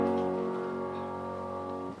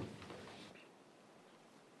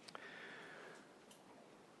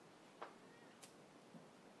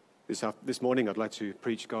This morning I'd like to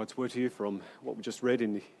preach God's word to you from what we just read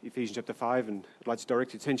in Ephesians chapter 5, and I'd like to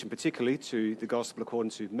direct your attention particularly to the Gospel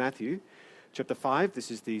according to Matthew chapter 5. This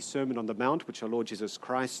is the Sermon on the Mount which our Lord Jesus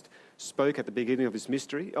Christ spoke at the beginning of his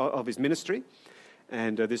ministry.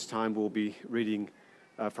 And this time we'll be reading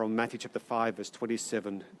from Matthew chapter 5, verse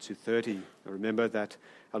 27 to 30. Now remember that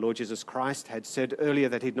our Lord Jesus Christ had said earlier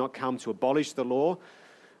that he'd not come to abolish the law,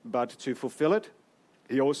 but to fulfill it.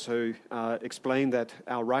 He also explained that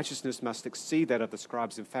our righteousness must exceed that of the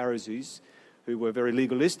scribes and Pharisees, who were very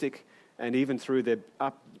legalistic, and even through their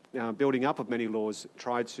building up of many laws,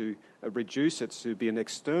 tried to reduce it to be an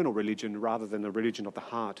external religion rather than a religion of the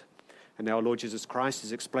heart. And now our Lord Jesus Christ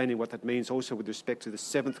is explaining what that means also with respect to the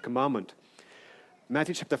seventh commandment.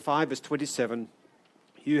 Matthew chapter 5, verse 27,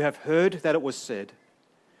 "You have heard that it was said,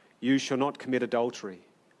 'You shall not commit adultery.'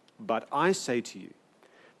 But I say to you,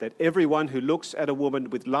 that everyone who looks at a woman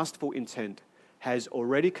with lustful intent has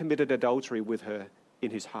already committed adultery with her in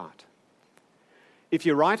his heart. If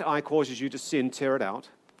your right eye causes you to sin, tear it out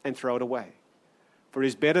and throw it away. For it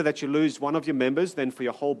is better that you lose one of your members than for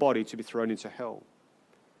your whole body to be thrown into hell.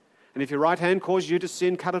 And if your right hand causes you to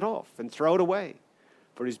sin, cut it off and throw it away.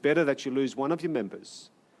 For it is better that you lose one of your members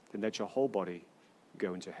than that your whole body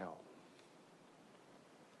go into hell."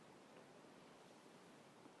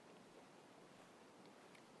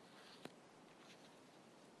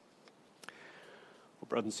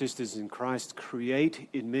 Brothers and sisters in Christ, create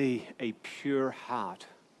in me a pure heart,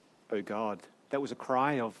 O God. That was a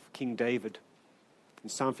cry of King David. In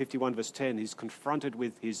Psalm 51 verse 10, he's confronted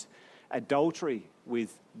with his adultery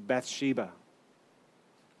with Bathsheba.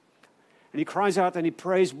 And he cries out and he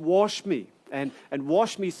prays, "Wash me, and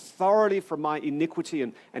wash me thoroughly from my iniquity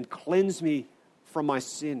and cleanse me from my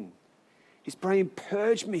sin." He's praying,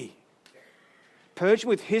 "Purge me. Purge me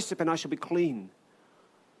with hyssop and I shall be clean.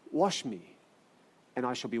 Wash me, and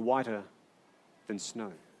I shall be whiter than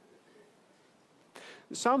snow."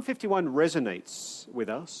 Psalm 51 resonates with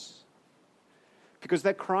us because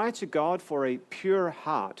that cry to God for a pure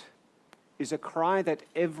heart is a cry that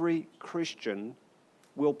every Christian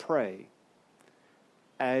will pray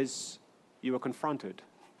as you are confronted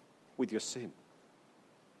with your sin.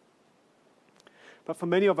 But for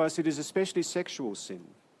many of us, it is especially sexual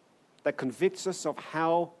sin that convicts us of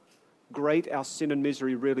how great our sin and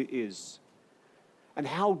misery really is, and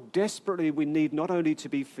how desperately we need not only to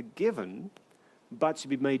be forgiven, but to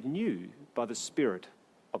be made new by the Spirit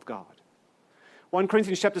of God. 1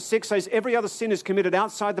 Corinthians chapter 6 says, "Every other sin is committed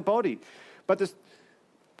outside the body, but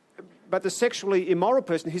the sexually immoral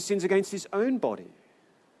person, he sins against his own body."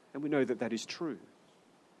 And we know that that is true.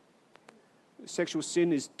 Sexual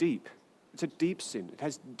sin is deep. It's a deep sin. It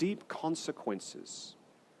has deep consequences.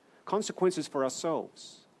 Consequences for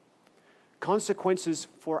ourselves. Consequences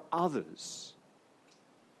for others.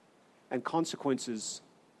 And consequences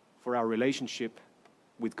for our relationship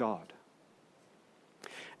with God.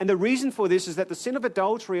 And the reason for this is that the sin of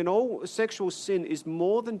adultery and all sexual sin is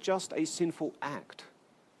more than just a sinful act.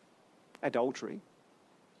 Adultery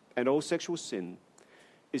and all sexual sin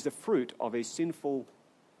is the fruit of a sinful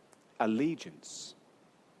allegiance.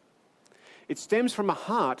 It stems from a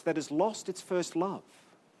heart that has lost its first love.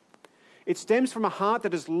 It stems from a heart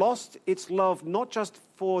that has lost its love not just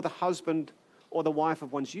for the husband or the wife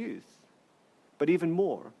of one's youth, but even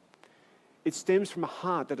more, it stems from a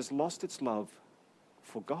heart that has lost its love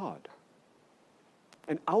for God.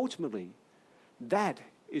 And ultimately, that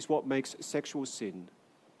is what makes sexual sin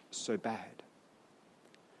so bad.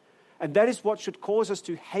 And that is what should cause us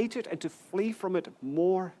to hate it and to flee from it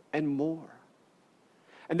more and more.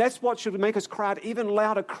 And that's what should make us cry out even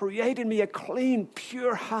louder, "Create in me a clean,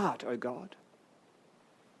 pure heart, O God."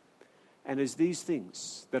 And it's these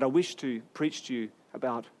things that I wish to preach to you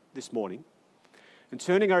about this morning. And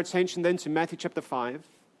turning our attention then to Matthew chapter 5,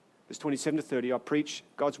 verse 27 to 30, I'll preach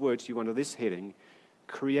God's word to you under this heading,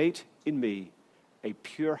 "Create in me a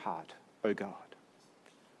pure heart, O God."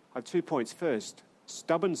 I have 2 points. First,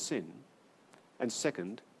 stubborn sin. And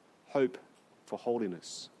second, hope for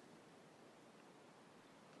holiness.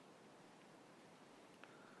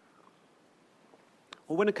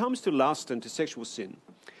 Well, when it comes to lust and to sexual sin,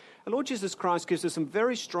 our Lord Jesus Christ gives us some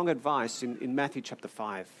very strong advice in Matthew chapter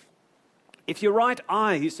 5. "If your right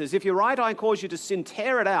eye," he says, "if your right eye causes you to sin,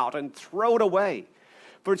 tear it out and throw it away.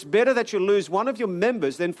 For it's better that you lose one of your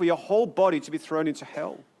members than for your whole body to be thrown into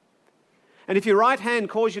hell. And if your right hand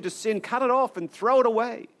causes you to sin, cut it off and throw it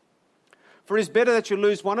away. For it is better that you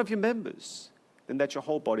lose one of your members than that your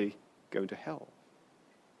whole body go into hell."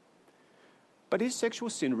 But is sexual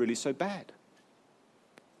sin really so bad?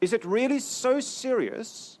 Is it really so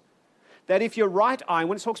serious that if your right eye,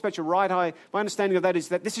 when it talks about your right eye, my understanding of that is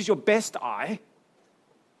that this is your best eye.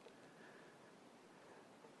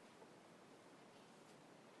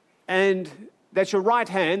 And that your right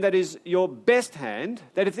hand, that is your best hand,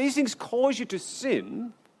 that if these things cause you to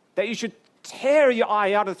sin, that you should tear your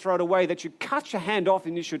eye out and throw it away, that you cut your hand off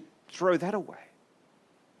and you should throw that away.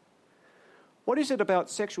 What is it about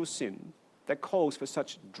sexual sin that calls for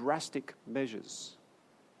such drastic measures?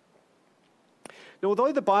 Now,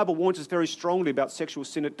 although the Bible warns us very strongly about sexual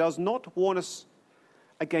sin, it does not warn us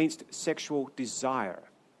against sexual desire.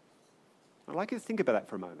 I'd like you to think about that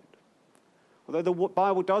for a moment. Although the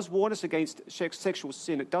Bible does warn us against sexual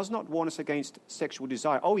sin, it does not warn us against sexual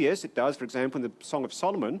desire. Oh yes, it does. For example, in the Song of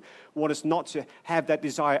Solomon, warn us not to have that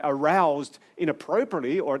desire aroused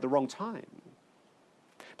inappropriately or at the wrong time.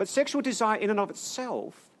 But sexual desire in and of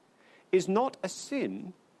itself is not a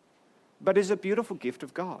sin, but is a beautiful gift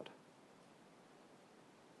of God.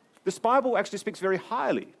 This Bible actually speaks very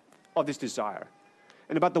highly of this desire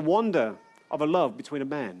and about the wonder of a love between a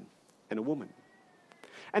man and a woman.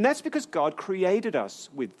 And that's because God created us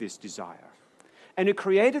with this desire. And He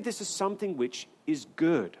created this as something which is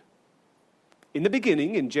good. In the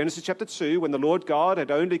beginning, in Genesis chapter 2, when the Lord God had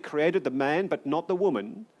only created the man but not the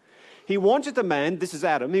woman, He wanted the man, this is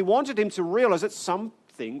Adam, He wanted him to realize that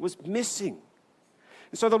something was missing.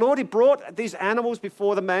 And so the Lord, He brought these animals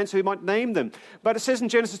before the man so He might name them. But it says in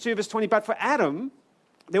Genesis 2 verse 20, but for Adam,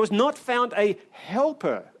 there was not found a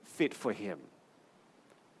helper fit for him.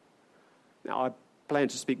 Now, I plan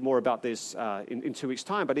to speak more about this in 2 weeks'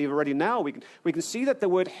 time, but even already now we can see that the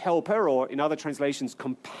word helper, or in other translations,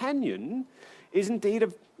 companion, is indeed a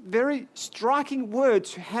very striking word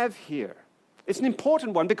to have here. It's an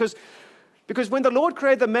important one because when the Lord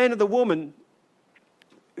created the man and the woman,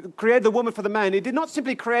 created the woman for the man, He did not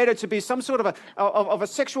simply create her to be some sort of a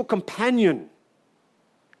sexual companion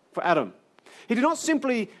for Adam. He did not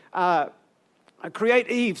simply create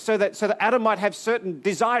Eve so that Adam might have certain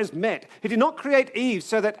desires met. He did not create Eve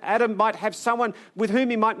so that Adam might have someone with whom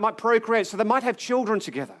he might procreate, so they might have children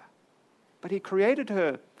together. But He created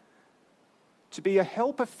her to be a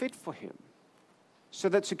helper fit for him, so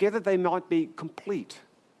that together they might be complete.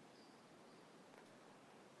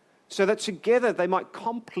 So that together they might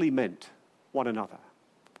complement one another.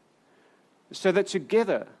 So that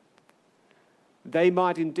together they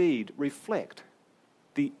might indeed reflect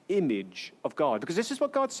the image of God. Because this is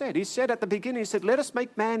what God said. He said at the beginning, He said, let us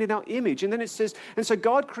make man in our image. And then it says, and so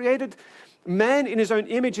God created man in His own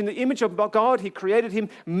image. In the image of God, He created him.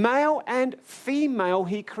 Male and female,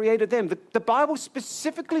 He created them. The Bible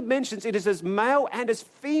specifically mentions it is as male and as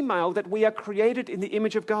female that we are created in the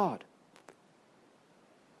image of God.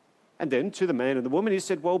 And then to the man and the woman, He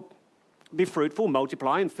said, well, be fruitful,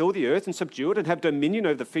 multiply, and fill the earth, and subdue it, and have dominion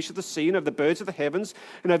over the fish of the sea, and over the birds of the heavens,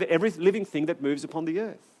 and over every living thing that moves upon the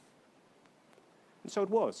earth. And so it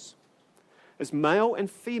was, as male and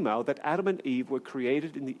female, that Adam and Eve were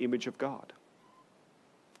created in the image of God.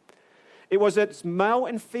 It was as male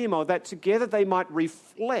and female that together they might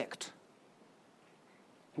reflect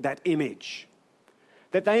that image.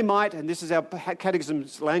 That they might, and this is our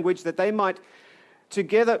catechism's language, that they might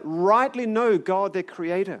together rightly know God, their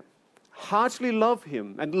Creator, heartily love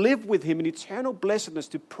Him, and live with Him in eternal blessedness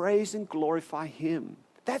to praise and glorify Him.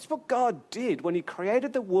 That's what God did when He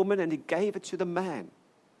created the woman and He gave it to the man.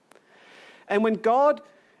 And what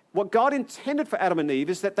God intended for Adam and Eve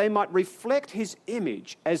is that they might reflect His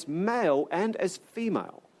image as male and as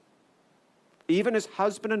female, even as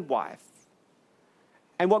husband and wife.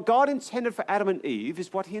 And what God intended for Adam and Eve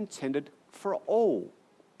is what He intended for all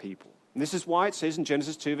people. And this is why it says in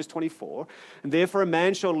Genesis 2 verse 24, and therefore a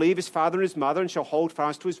man shall leave his father and his mother and shall hold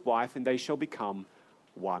fast to his wife, and they shall become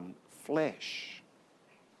one flesh.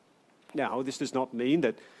 Now, this does not mean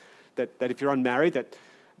that if you're unmarried,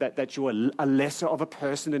 that you're a lesser of a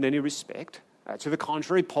person in any respect. To the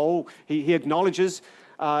contrary, Paul, he acknowledges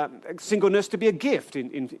singleness to be a gift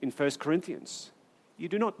in 1 Corinthians. You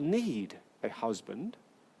do not need a husband.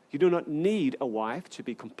 You do not need a wife to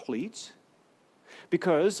be complete,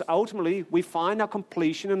 because ultimately we find our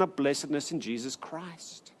completion and our blessedness in Jesus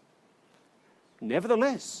Christ.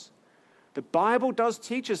 Nevertheless, the Bible does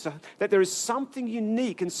teach us that there is something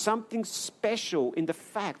unique and something special in the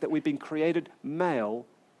fact that we've been created male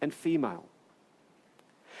and female.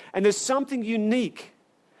 And there's something unique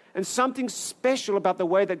and something special about the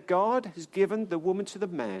way that God has given the woman to the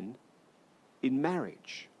man in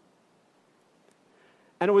marriage.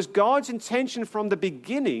 And it was God's intention from the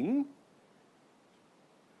beginning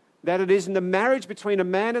that it is in the marriage between a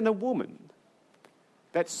man and a woman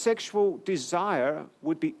that sexual desire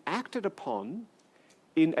would be acted upon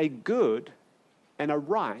in a good and a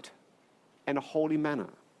right and a holy manner.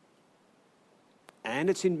 And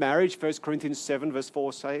it's in marriage, 1 Corinthians 7 verse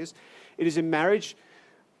 4 says, it is in marriage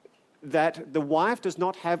that the wife does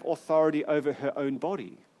not have authority over her own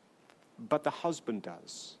body, but the husband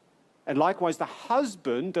does. And likewise, the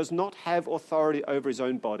husband does not have authority over his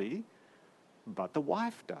own body, but the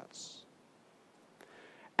wife does.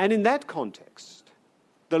 And in that context,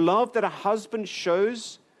 the love that a husband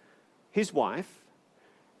shows his wife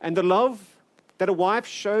and the love that a wife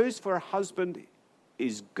shows for a husband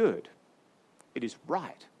is good. It is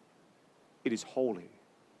right. It is holy.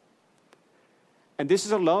 And this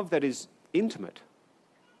is a love that is intimate,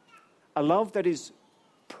 a love that is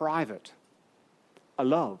private, a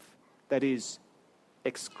love that is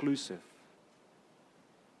exclusive.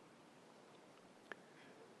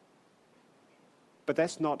 But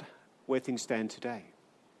that's not where things stand today.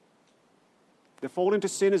 The fall into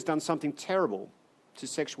sin has done something terrible to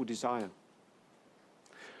sexual desire.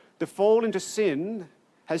 The fall into sin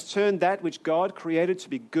has turned that which God created to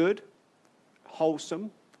be good,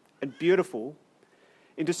 wholesome, and beautiful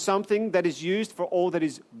into something that is used for all that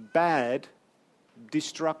is bad,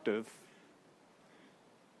 destructive,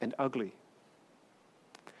 and ugly.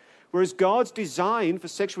 Whereas God's design for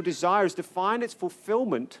sexual desire is to find its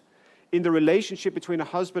fulfillment in the relationship between a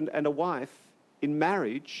husband and a wife in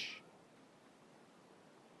marriage,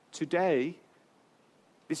 today,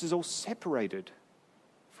 this is all separated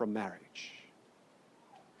from marriage.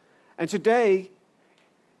 And today,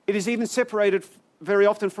 it is even separated very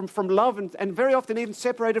often from love and very often even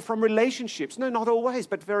separated from relationships. No, not always,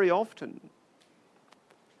 but very often.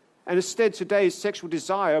 And instead, today's sexual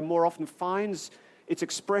desire more often finds its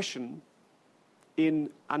expression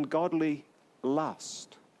in ungodly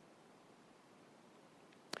lust.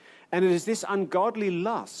 And it is this ungodly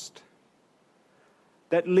lust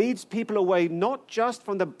that leads people away not just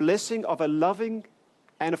from the blessing of a loving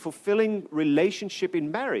and a fulfilling relationship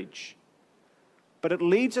in marriage, but it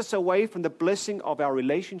leads us away from the blessing of our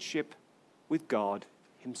relationship with God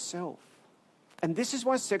Himself. And this is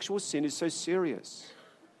why sexual sin is so serious.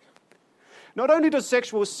 Not only does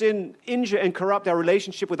sexual sin injure and corrupt our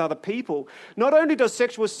relationship with other people, not only does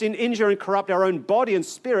sexual sin injure and corrupt our own body and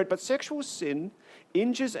spirit, but sexual sin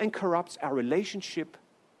injures and corrupts our relationship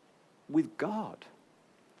with God.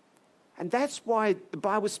 And that's why the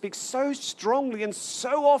Bible speaks so strongly and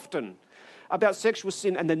so often about sexual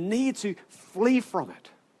sin and the need to flee from it.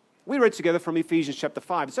 We read together from Ephesians chapter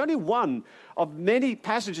 5. It's only one of many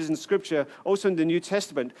passages in Scripture, also in the New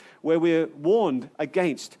Testament, where we're warned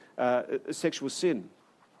against sexual sin.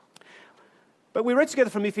 But we read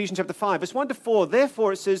together from Ephesians chapter 5, verse 1 to 4.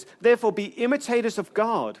 Therefore, it says, therefore be imitators of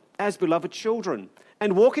God as beloved children,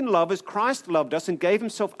 and walk in love as Christ loved us and gave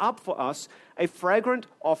Himself up for us, a fragrant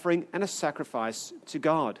offering and a sacrifice to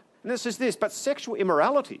God. And it says this, but sexual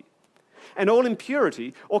immorality and all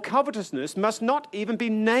impurity or covetousness must not even be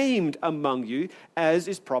named among you, as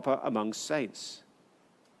is proper among saints.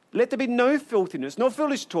 Let there be no filthiness, nor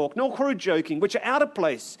foolish talk, nor crude joking, which are out of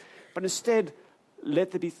place, but instead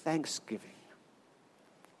let there be thanksgiving.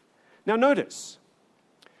 Now notice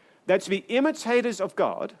that to be imitators of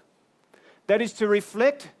God, that is to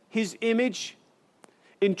reflect His image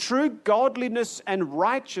in true godliness and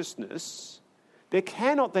righteousness, there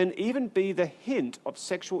cannot then even be the hint of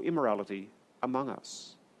sexual immorality among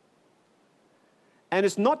us. And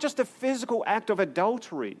it's not just a physical act of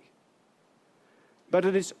adultery, but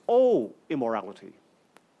it is all immorality,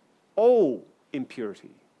 all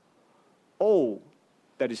impurity, all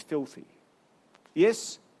that is filthy.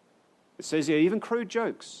 Yes, it says here, even crude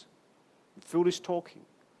jokes, foolish talking.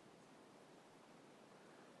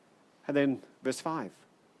 And then verse 5.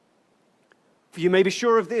 For you may be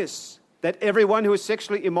sure of this, that everyone who is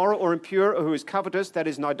sexually immoral or impure or who is covetous, that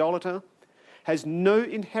is an idolater, has no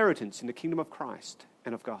inheritance in the kingdom of Christ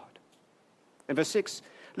and of God. And verse 6,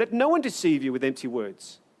 let no one deceive you with empty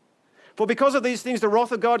words. For because of these things, the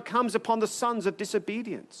wrath of God comes upon the sons of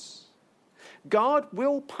disobedience. God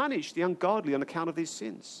will punish the ungodly on account of these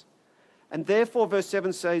sins. And therefore, verse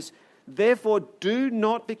 7 says, therefore do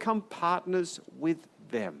not become partners with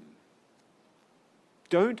them.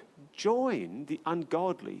 Don't join the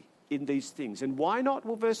ungodly in these things. And why not?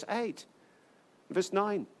 Well, verse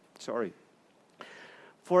 9.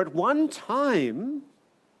 For at one time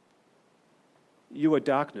you were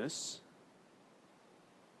darkness,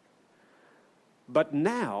 but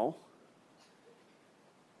now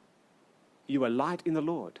you are light in the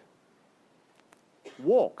Lord.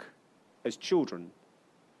 Walk as children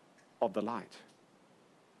of the light.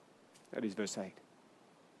 That is verse 8.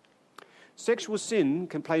 Sexual sin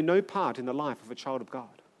can play no part in the life of a child of God.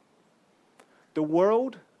 The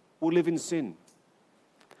world will live in sin.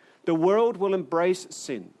 The world will embrace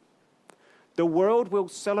sin. The world will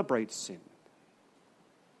celebrate sin.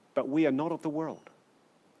 But we are not of the world.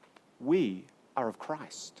 We are of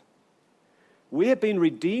Christ. We have been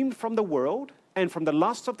redeemed from the world and from the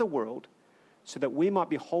lusts of the world so that we might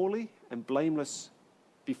be holy and blameless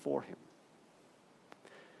before him.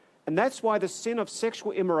 And that's why the sin of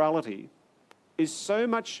sexual immorality is so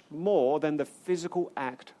much more than the physical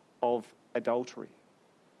act of adultery.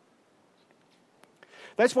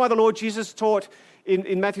 That's why the Lord Jesus taught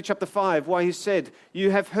in Matthew chapter 5, why he said,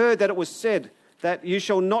 "You have heard that it was said that you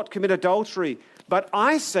shall not commit adultery. But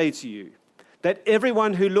I say to you that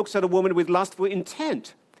everyone who looks at a woman with lustful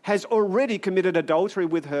intent has already committed adultery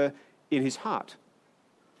with her in his heart."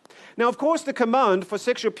 Now, of course, the command for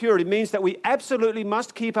sexual purity means that we absolutely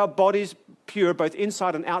must keep our bodies pure, both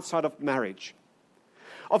inside and outside of marriage.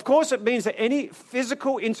 Of course, it means that any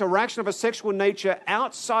physical interaction of a sexual nature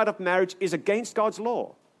outside of marriage is against God's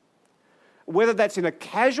law, whether that's in a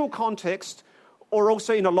casual context or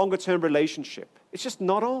also in a longer-term relationship. It's just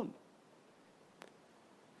not on.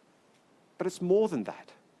 But it's more than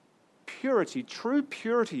that. Purity, true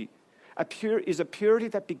purity, is a purity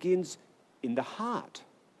that begins in the heart.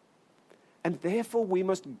 And therefore, we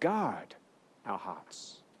must guard our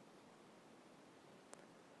hearts.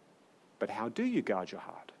 But how do you guard your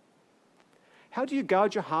heart? How do you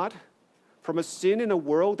guard your heart from a sin in a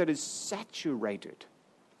world that is saturated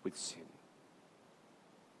with sin?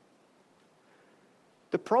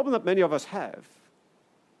 The problem that many of us have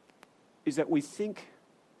is that we think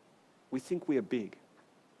we are big.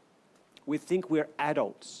 We think we're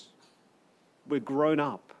adults. We're grown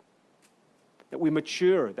up. That we're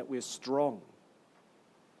mature, that we're strong.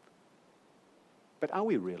 But are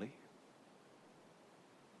we really?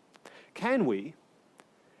 Can we,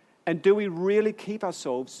 and do we really keep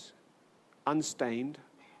ourselves unstained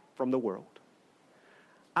from the world?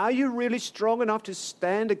 Are you really strong enough to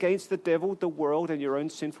stand against the devil, the world, and your own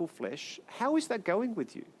sinful flesh? How is that going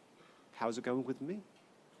with you? How is it going with me?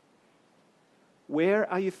 Where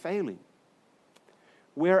are you failing?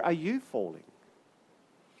 Where are you falling?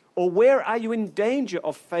 Or where are you in danger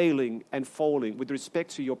of failing and falling with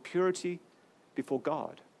respect to your purity before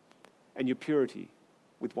God and your purity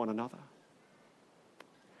with one another?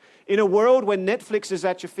 In a world where Netflix is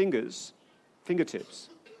at your fingertips,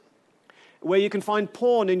 where you can find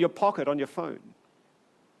porn in your pocket on your phone,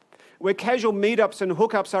 where casual meetups and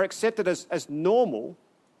hookups are accepted as normal,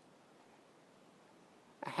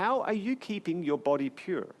 how are you keeping your body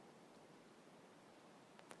pure?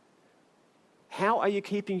 How are you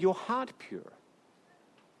keeping your heart pure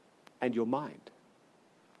and your mind?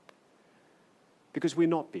 Because we're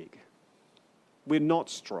not big. We're not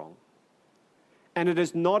strong. And it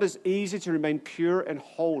is not as easy to remain pure and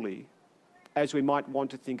holy as we might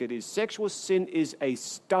want to think it is. Sexual sin is a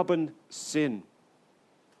stubborn sin.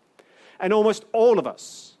 And almost all of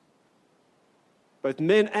us, both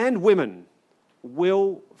men and women,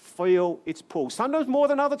 will feel its pull. Sometimes more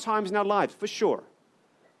than other times in our lives, for sure.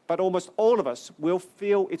 But almost all of us will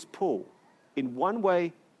feel its pull in one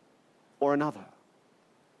way or another.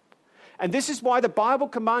 And this is why the Bible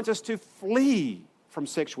commands us to flee from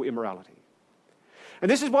sexual immorality. And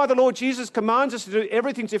this is why the Lord Jesus commands us to do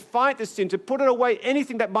everything to fight this sin, to put it away,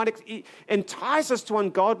 anything that might entice us to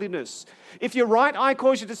ungodliness. If your right eye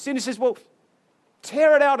calls you to sin, he says, well,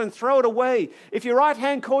 tear it out and throw it away. If your right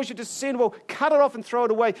hand calls you to sin, well, cut it off and throw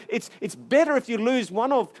it away. It's better if you lose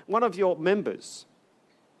one of your members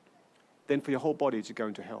than for your whole body to go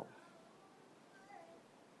into hell.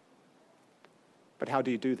 But how do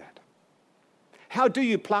you do that? How do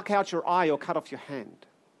you pluck out your eye or cut off your hand?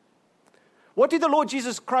 What did the Lord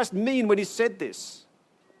Jesus Christ mean when he said this?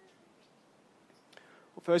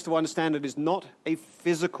 Well, first of all, understand it is not a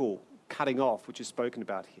physical cutting off which is spoken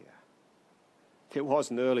about here. It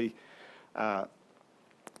was an early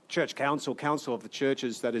church council of the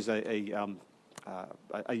churches, that is a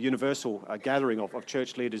universal gathering of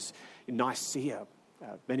church leaders in Nicaea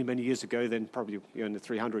many years ago, then probably in the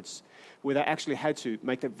 300s, where they actually had to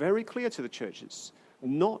make that very clear to the churches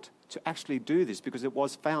not to actually do this, because it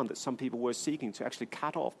was found that some people were seeking to actually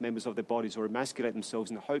cut off members of their bodies or emasculate themselves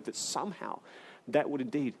in the hope that somehow that would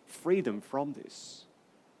indeed free them from this.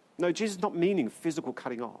 No, Jesus is not meaning physical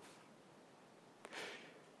cutting off.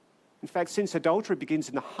 In fact, since adultery begins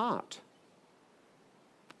in the heart,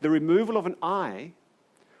 the removal of an eye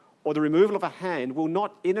or the removal of a hand will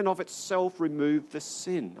not in and of itself remove the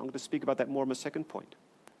sin. I'm going to speak about that more in my second point.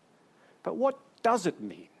 But what does it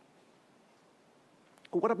mean?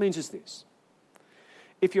 Well, what it means is this.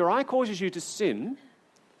 If your eye causes you to sin,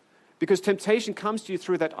 because temptation comes to you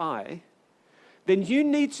through that eye, then you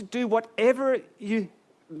need to do whatever you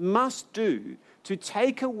must do to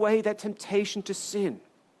take away that temptation to sin.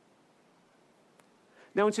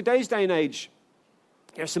 Now, in today's day and age,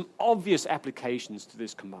 there are some obvious applications to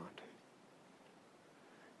this command.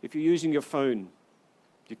 If you're using your phone,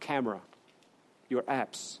 your camera, your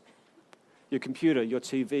apps, your computer, your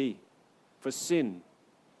TV for sin,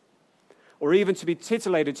 or even to be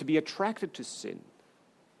titillated, to be attracted to sin,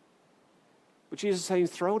 which Jesus is saying,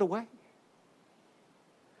 throw it away.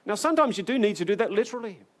 Now, sometimes you do need to do that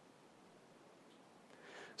literally.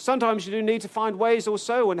 Sometimes you do need to find ways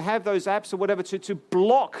also and have those apps or whatever to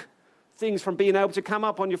block things from being able to come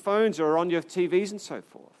up on your phones or on your TVs and so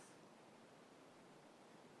forth.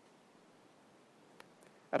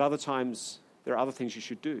 At other times, there are other things you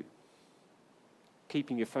should do.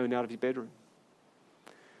 Keeping your phone out of your bedroom.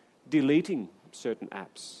 Deleting certain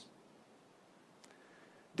apps.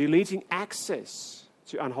 Deleting access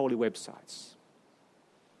to unholy websites.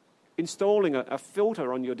 Installing a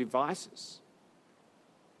filter on your devices.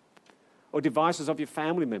 Or devices of your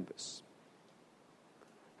family members.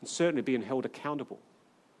 And certainly being held accountable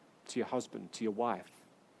to your husband, to your wife,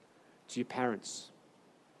 to your parents,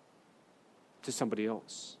 to somebody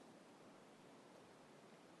else.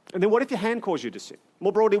 And then what if your hand calls you to sin?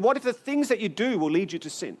 More broadly, what if the things that you do will lead you to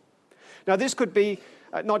sin? Now, this could be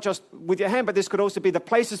not just with your hand, but this could also be the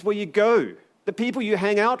places where you go, the people you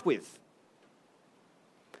hang out with,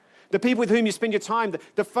 the people with whom you spend your time,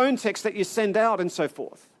 the phone texts that you send out, and so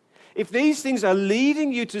forth. If these things are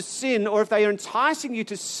leading you to sin, or if they are enticing you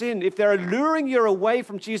to sin, if they're luring you away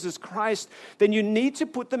from Jesus Christ, then you need to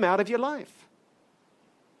put them out of your life.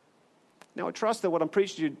 Now, I trust that what I'm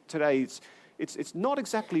preaching to you today, it's not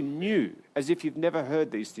exactly new, as if you've never heard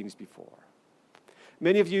these things before.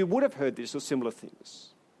 Many of you would have heard this or similar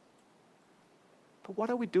things. But what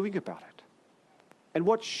are we doing about it? And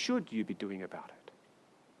what should you be doing about it?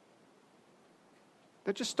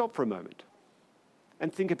 Now, just stop for a moment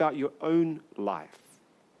and think about your own life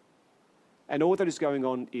and all that is going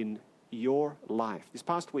on in your life this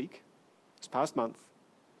past week, this past month,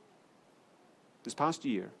 this past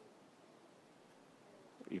year,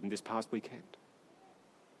 even this past weekend.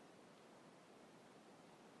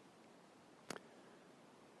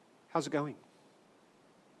 How's it going?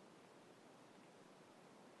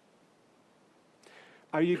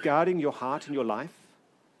 Are you guarding your heart and your life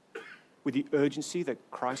with the urgency that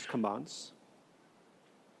Christ commands?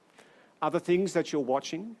 Are the things that you're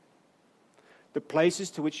watching, the places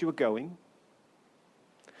to which you are going,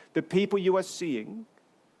 the people you are seeing,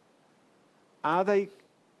 are they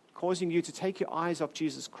causing you to take your eyes off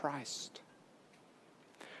Jesus Christ?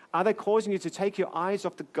 Are they causing you to take your eyes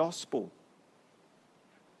off the gospel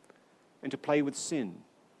and to play with sin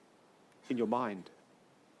in your mind?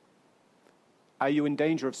 Are you in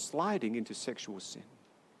danger of sliding into sexual sin?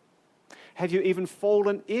 Have you even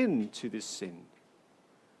fallen into this sin?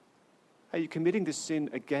 Are you committing this sin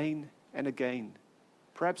again and again,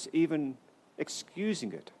 perhaps even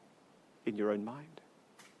excusing it in your own mind?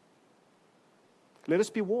 Let us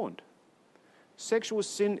be warned. Sexual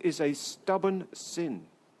sin is a stubborn sin,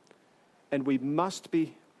 and we must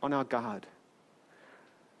be on our guard.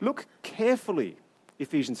 Look carefully,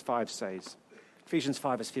 Ephesians 5 says. Ephesians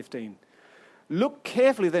 5 verse 15. Look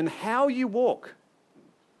carefully then how you walk,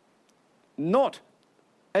 not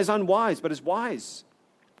as unwise, but as wise,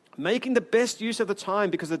 making the best use of the time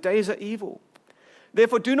because the days are evil.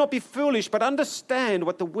 Therefore, do not be foolish, but understand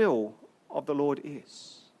what the will of the Lord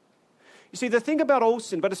is. You see, the thing about all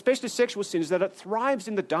sin, but especially sexual sin, is that it thrives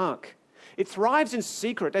in the dark. It thrives in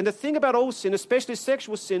secret. And the thing about all sin, especially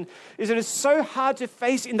sexual sin, is that it's so hard to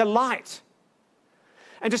face in the light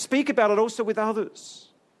and to speak about it also with others.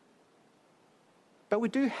 But we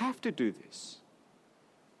do have to do this.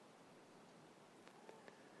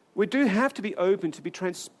 We do have to be open, to be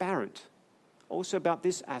transparent also about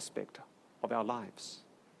this aspect of our lives.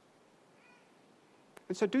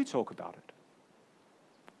 And so do talk about it.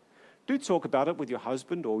 Do talk about it with your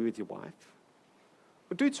husband or with your wife.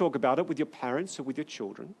 Or do talk about it with your parents or with your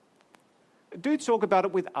children. Do talk about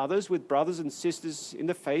it with others, with brothers and sisters in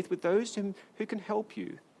the faith, with those who can help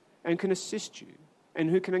you and can assist you and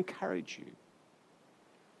who can encourage you.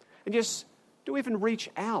 And yes, do even reach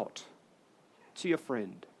out to your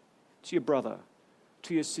friend, to your brother,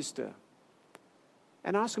 to your sister,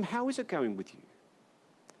 and ask them, how is it going with you?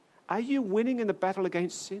 Are you winning in the battle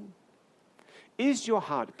against sin? Is your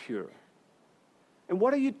heart pure? And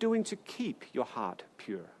what are you doing to keep your heart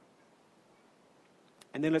pure?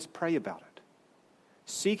 And then let's pray about it,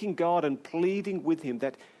 seeking God and pleading with Him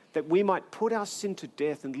that we might put our sin to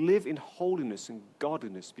death and live in holiness and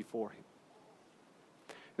godliness before Him.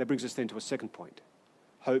 That brings us then to a second point,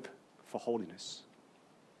 hope for holiness.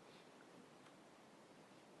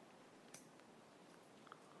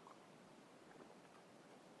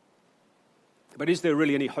 But is there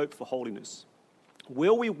really any hope for holiness?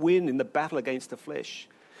 Will we win in the battle against the flesh?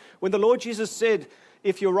 When the Lord Jesus said,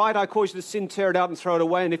 if your right eye causes you to sin, tear it out and throw it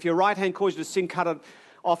away, and if your right hand causes you to sin, cut it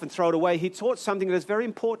off and throw it away, he taught something that is very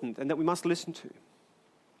important and that we must listen to.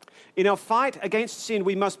 In our fight against sin,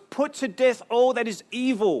 we must put to death all that is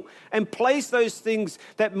evil and place those things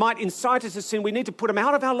that might incite us to sin. We need to put them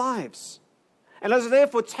out of our lives. And let us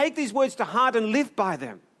therefore take these words to heart and live by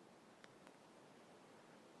them.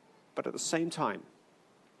 But at the same time,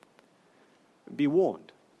 be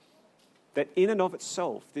warned that in and of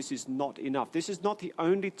itself, this is not enough. This is not the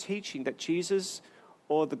only teaching that Jesus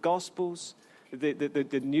or the Gospels,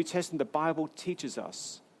 the New Testament, the Bible teaches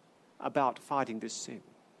us about fighting this sin.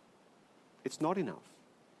 It's not enough.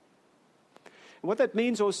 And what that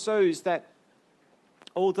means also is that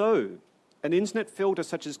although an internet filter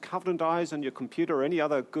such as Covenant Eyes on your computer or any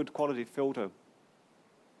other good quality filter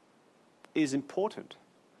is important,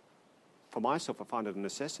 for myself I find it a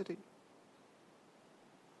necessity.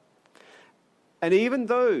 And even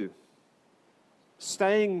though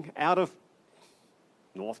staying out of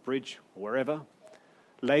Northbridge or wherever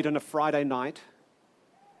late on a Friday night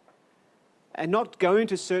and not going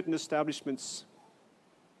to certain establishments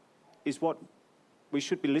is what we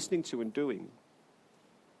should be listening to and doing,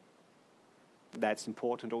 that's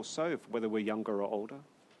important also, whether we're younger or older.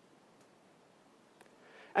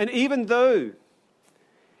 And even though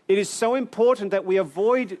it is so important that we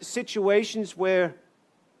avoid situations where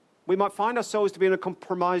we might find ourselves to be in a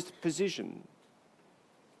compromised position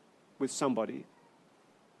with somebody,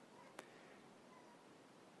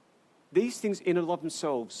 these things in and of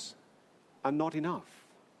themselves are not enough.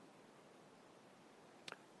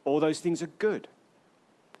 All those things are good.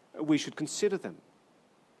 We should consider them.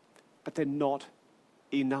 But they're not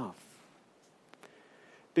enough.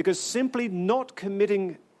 Because simply not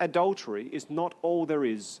committing adultery is not all there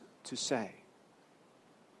is to say.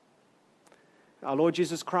 Our Lord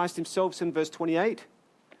Jesus Christ himself said in verse 28,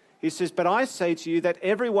 he says, "But I say to you that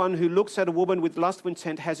everyone who looks at a woman with lustful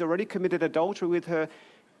intent has already committed adultery with her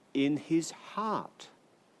in his heart."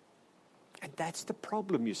 And that's the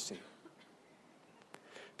problem, you see.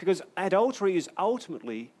 Because adultery is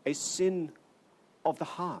ultimately a sin of the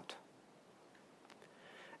heart.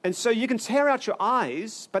 And so you can tear out your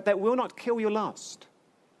eyes, but that will not kill your lust.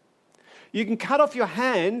 You can cut off your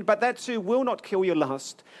hand, but that too will not kill your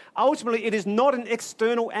lust. Ultimately, it is not an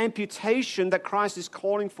external amputation that Christ is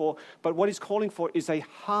calling for, but what he's calling for is a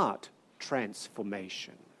heart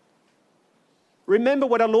transformation. Remember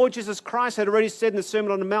what our Lord Jesus Christ had already said in the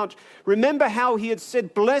Sermon on the Mount. Remember how he had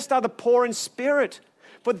said, "Blessed are the poor in spirit,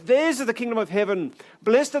 for theirs is the kingdom of heaven.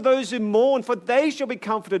 Blessed are those who mourn, for they shall be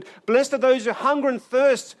comforted. Blessed are those who hunger and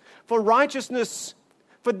thirst for righteousness,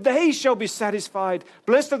 for they shall be satisfied.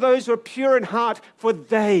 Blessed are those who are pure in heart, for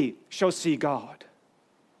they shall see God."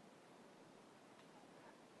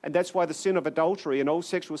 And that's why the sin of adultery and all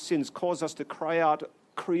sexual sins cause us to cry out,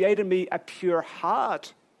 "Create in me a pure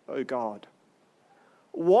heart, O God.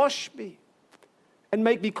 Wash me and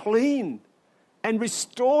make me clean and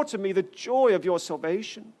restore to me the joy of your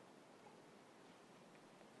salvation."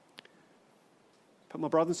 But my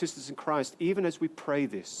brothers and sisters in Christ, even as we pray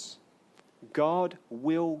this, God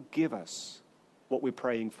will give us what we're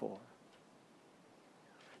praying for.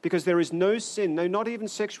 Because there is no sin, no, not even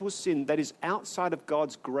sexual sin, that is outside of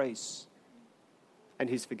God's grace and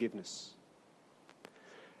his forgiveness.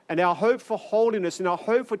 And our hope for holiness and our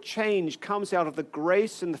hope for change comes out of the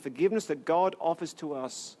grace and the forgiveness that God offers to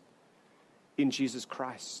us in Jesus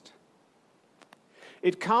Christ.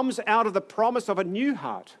 It comes out of the promise of a new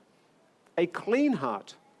heart, a clean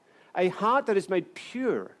heart, a heart that is made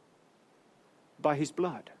pure by his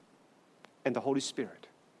blood and the Holy Spirit.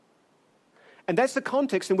 And that's the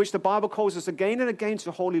context in which the Bible calls us again and again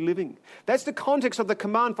to holy living. That's the context of the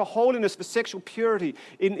command for holiness, for sexual purity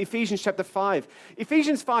in Ephesians chapter 5.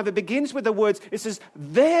 Ephesians 5, it begins with the words, it says,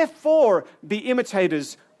 "Therefore be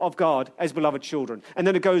imitators of God as beloved children." And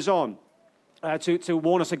then it goes on to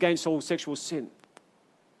warn us against all sexual sin.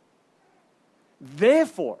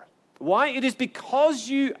 Therefore, why? It is because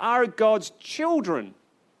you are God's children.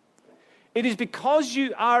 It is because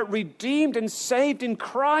you are redeemed and saved in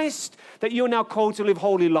Christ that you are now called to live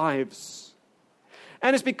holy lives.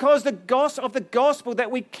 And it's because of the gospel that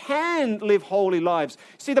we can live holy lives.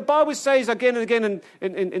 See, the Bible says again and again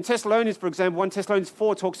in Thessalonians, for example, 1 Thessalonians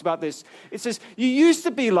 4 talks about this. It says, you used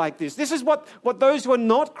to be like this. This is what those who are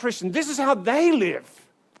not Christian, this is how they live,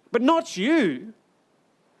 but not you.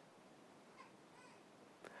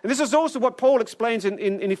 And this is also what Paul explains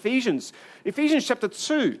in Ephesians. Ephesians chapter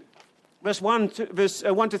 2. Verse 1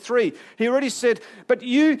 to 3, he already said, but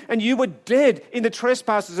you were dead in the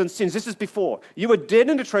trespasses and sins. This is before. You were dead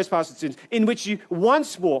in the trespasses and sins in which you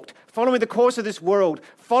once walked, following the course of this world,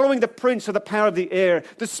 following the prince of the power of the air,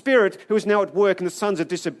 the spirit who is now at work in the sons of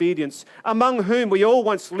disobedience, among whom we all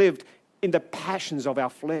once lived in the passions of our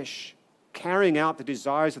flesh, carrying out the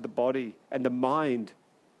desires of the body and the mind.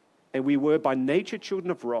 And we were by nature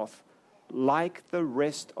children of wrath, like the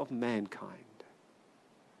rest of mankind.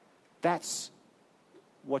 That's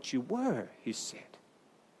what you were, he said.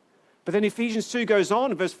 But then Ephesians 2 goes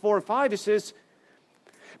on, verse 4 and 5, it says,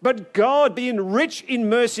 but God, being rich in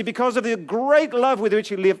mercy, because of the great love with which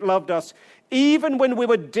he loved us, even when we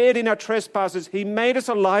were dead in our trespasses, he made us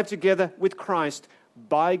alive together with Christ.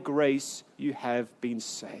 By grace you have been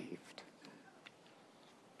saved.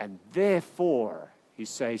 And therefore, he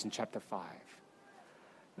says in chapter 5,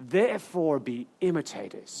 therefore be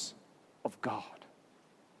imitators of God.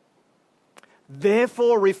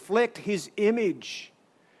 Therefore reflect his image.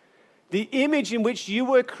 The image in which you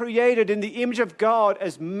were created in the image of God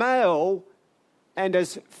as male and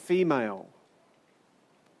as female.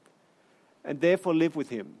 And therefore live with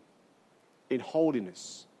him in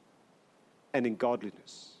holiness and in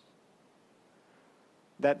godliness.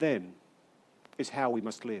 That then is how we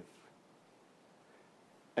must live.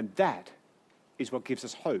 And that is what gives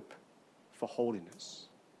us hope for holiness.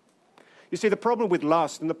 You see, the problem with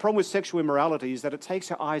lust and the problem with sexual immorality is that it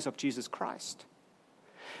takes our eyes off Jesus Christ.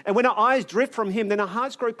 And when our eyes drift from him, then our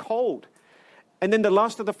hearts grow cold. And then the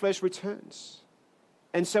lust of the flesh returns.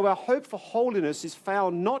 And so our hope for holiness is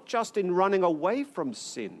found not just in running away from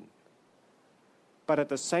sin, but at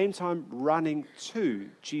the same time running to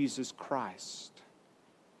Jesus Christ.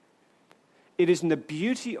 It is in the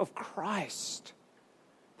beauty of Christ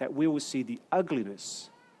that we will see the ugliness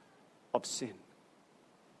of sin.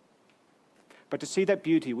 But to see that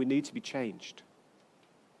beauty, we need to be changed.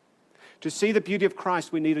 To see the beauty of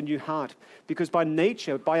Christ, we need a new heart. Because by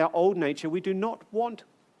nature, by our old nature, we do not want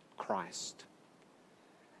Christ.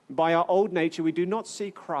 By our old nature, we do not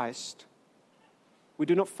see Christ. We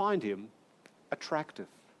do not find him attractive.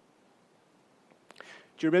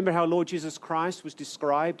 Do you remember how Lord Jesus Christ was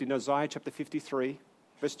described in Isaiah chapter 53,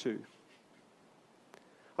 verse 2?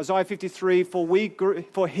 Isaiah 53,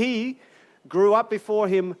 for he grew up before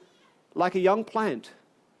him like a young plant,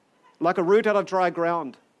 like a root out of dry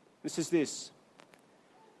ground. This is this.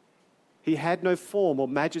 He had no form or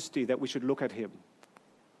majesty that we should look at him,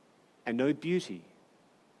 and no beauty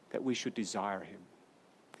that we should desire him.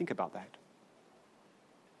 Think about that.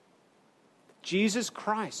 Jesus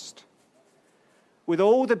Christ, with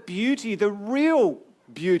all the beauty, the real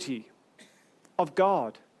beauty of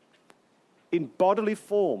God in bodily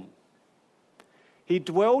form, he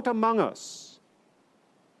dwelt among us.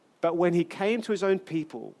 But when he came to his own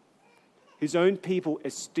people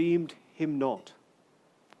esteemed him not.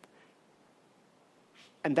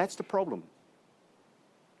 And that's the problem.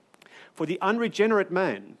 For the unregenerate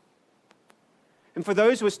man, and for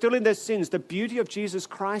those who are still in their sins, the beauty of Jesus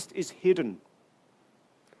Christ is hidden.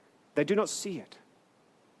 They do not see it.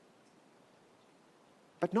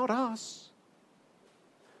 But not us.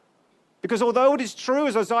 Because although it is true,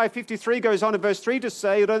 as Isaiah 53 goes on in verse 3 to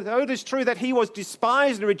say, although it is true that he was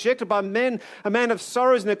despised and rejected by men, a man of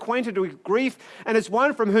sorrows and acquainted with grief, and as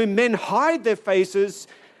one from whom men hide their faces,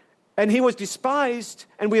 and he was despised,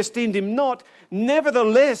 and we esteemed him not,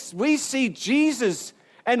 nevertheless we see Jesus,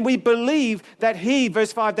 and we believe that he,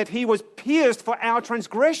 verse 5, that he was pierced for our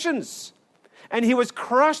transgressions, and he was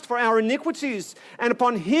crushed for our iniquities, and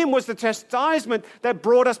upon him was the chastisement that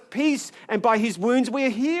brought us peace, and by his wounds we are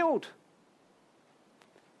healed.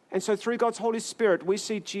 And so through God's Holy Spirit, we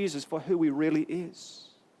see Jesus for who he really is.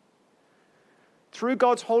 Through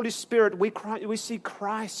God's Holy Spirit, we see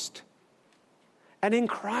Christ. And in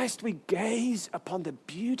Christ, we gaze upon the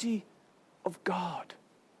beauty of God.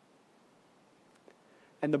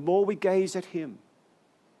 And the more we gaze at him,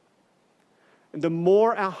 and the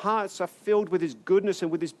more our hearts are filled with his goodness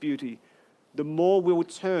and with his beauty, the more we will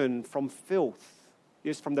turn from filth,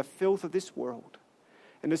 yes, from the filth of this world,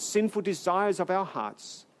 and the sinful desires of our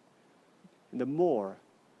hearts, and the more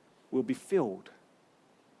we'll be filled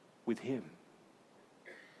with him.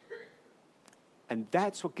 And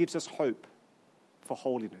that's what gives us hope for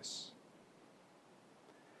holiness.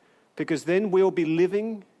 Because then we'll be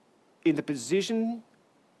living in the position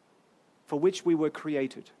for which we were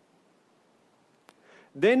created.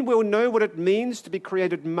 Then we'll know what it means to be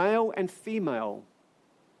created male and female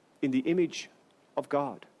in the image of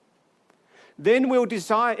God. Then we'll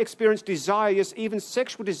experience desire, yes, even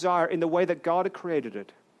sexual desire in the way that God had created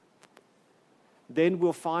it. Then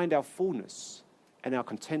we'll find our fullness and our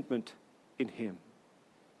contentment in him.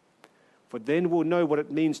 For then we'll know what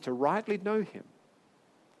it means to rightly know him,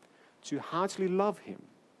 to heartily love him,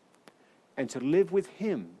 and to live with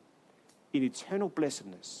him in eternal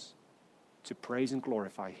blessedness, to praise and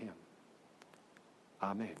glorify him.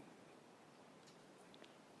 Amen.